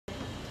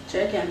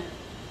Chicken.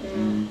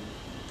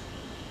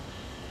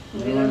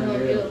 What are you gonna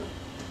do?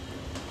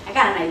 I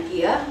got an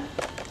idea.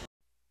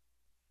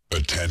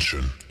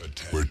 Attention,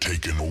 we're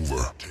taking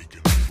over.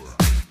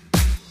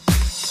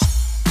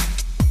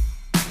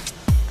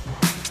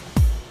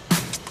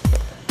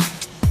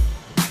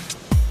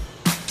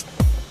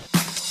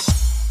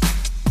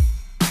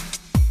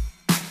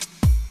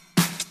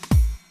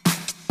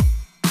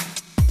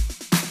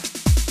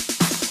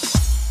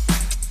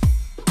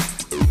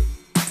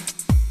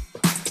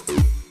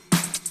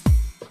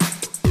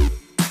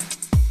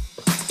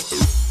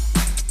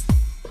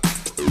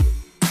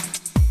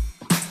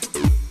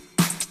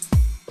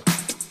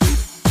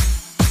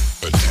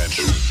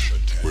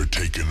 We're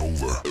taking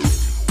over.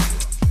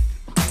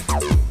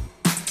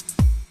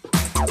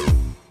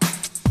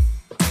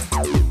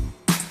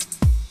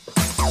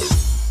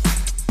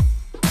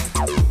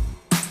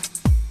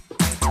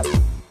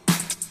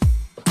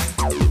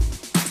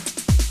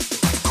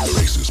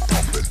 Bass is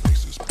pumping.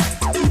 Bass is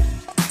pumping.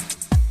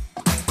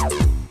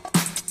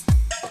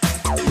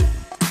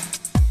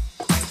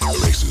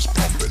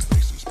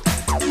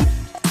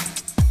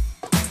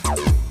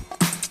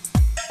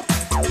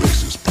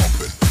 Bass is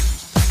pumping.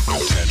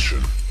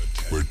 Attention,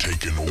 we're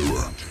taking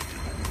over.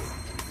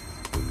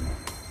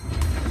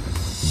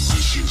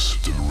 This is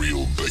the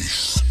real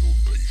bass.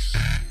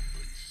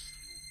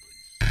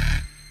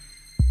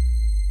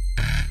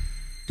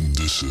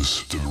 This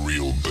is the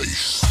real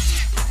bass.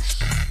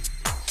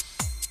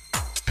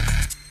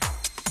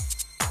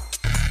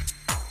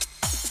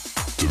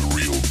 The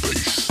real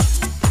bass.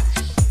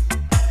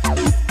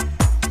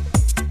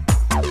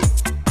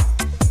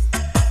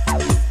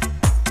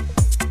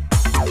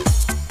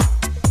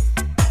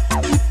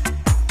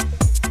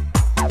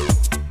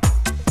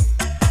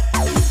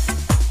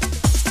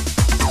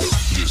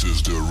 This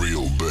is the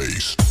real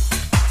bass.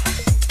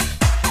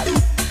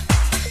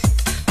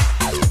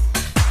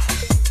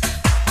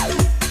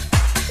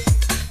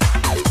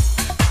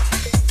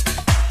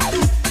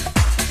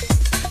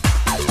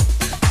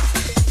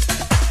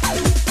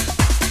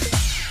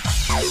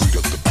 We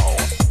got the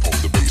power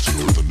of the bass and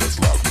the rhythm that's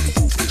loud when the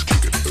groove is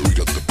kicking. We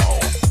got the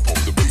power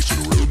of the bass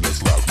and the rhythm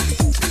that's loud when the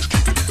groove is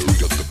kicking. We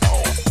got the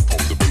power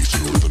of the bass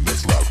and the rhythm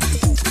that's loud when the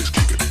groove is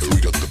kicking. We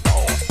got the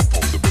power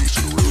of the bass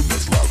and the rhythm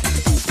that's loud when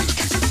the groove is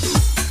kicking.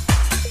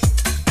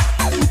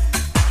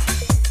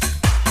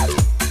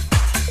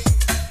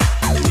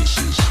 This is the real bass. This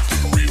is the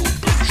real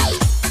bass.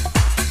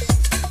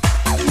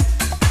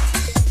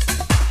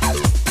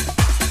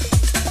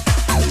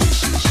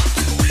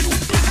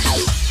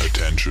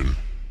 Attention,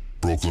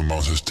 Brooklyn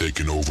Mouse has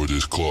taken over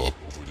this club.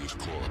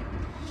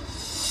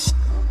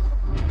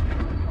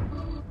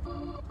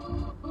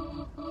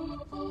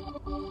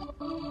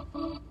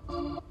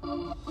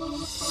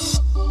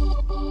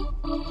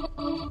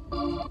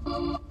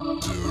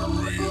 The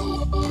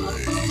real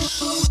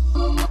bass.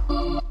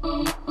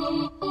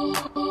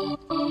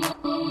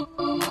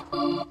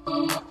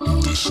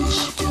 This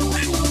is the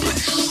real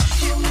bass.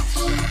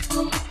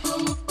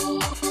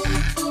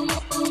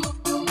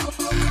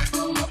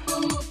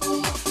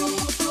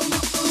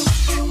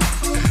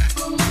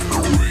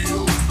 The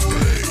real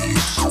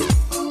bass.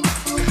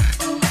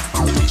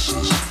 This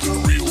is the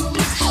real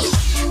bass.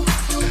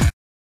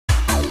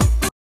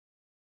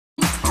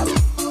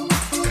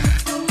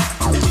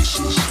 This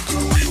is the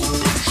real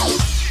bass.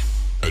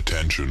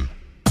 Attention.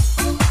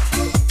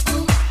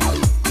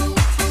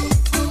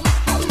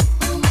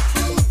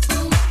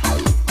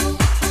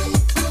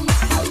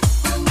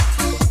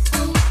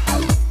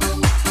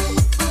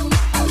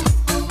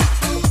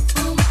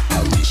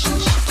 This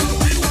is the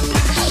real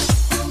bass.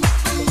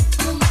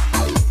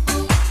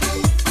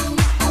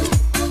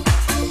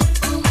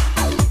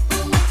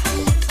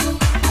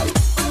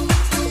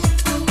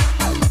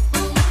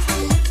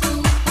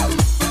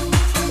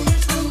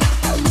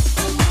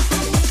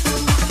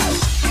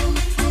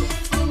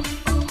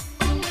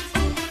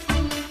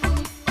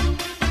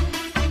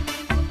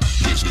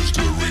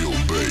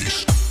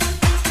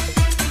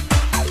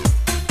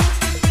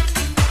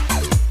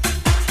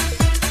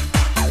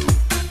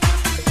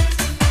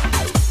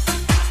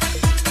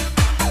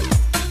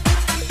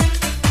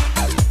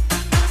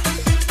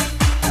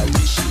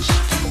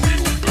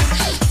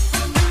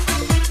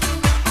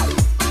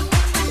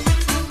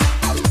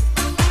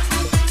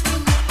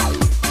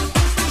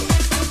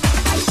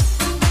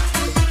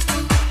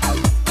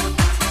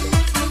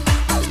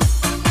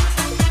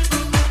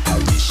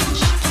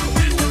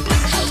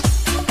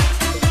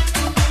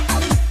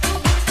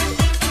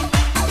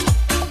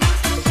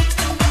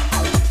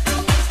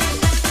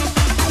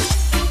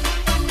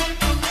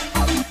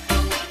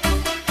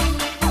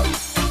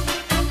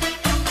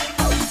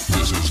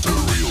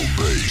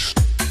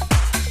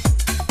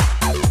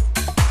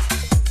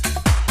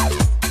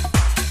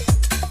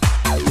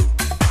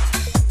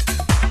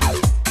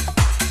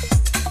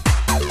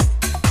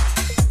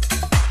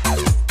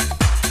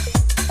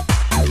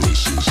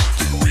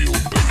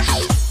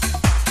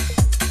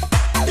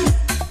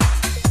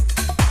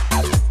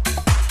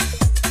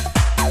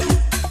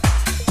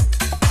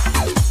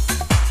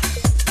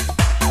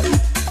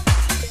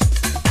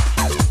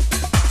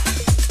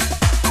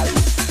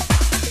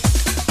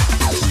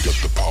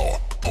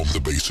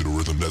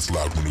 rhythm that's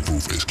loud when the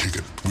groove is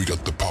kicking. We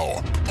got the power,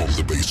 pump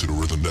the bass to the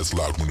rhythm that's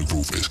loud when the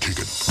groove is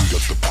kicking. We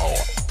got the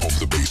power, pump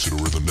the bass to the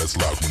rhythm that's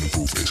loud when the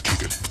groove is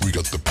kicking. We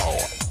got the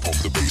power,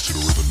 pump the bass to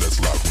the rhythm that's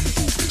loud when the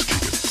groove is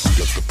kicking. We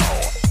got the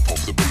power,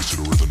 pump the bass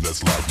to the rhythm that's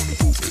loud when the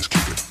groove is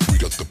kicking.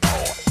 We got the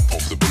power,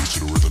 pump the bass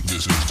to the rhythm.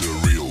 This is the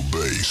real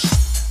bass.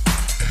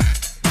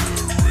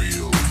 The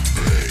real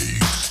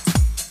bass.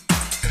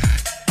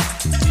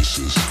 This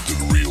is the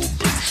real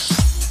bass.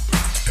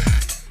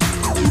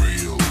 The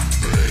real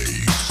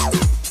bass.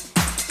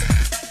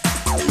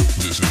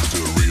 This is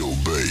the real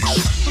bass.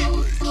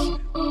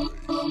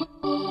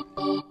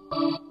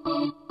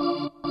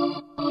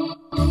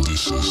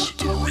 This is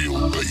the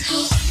real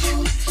bass.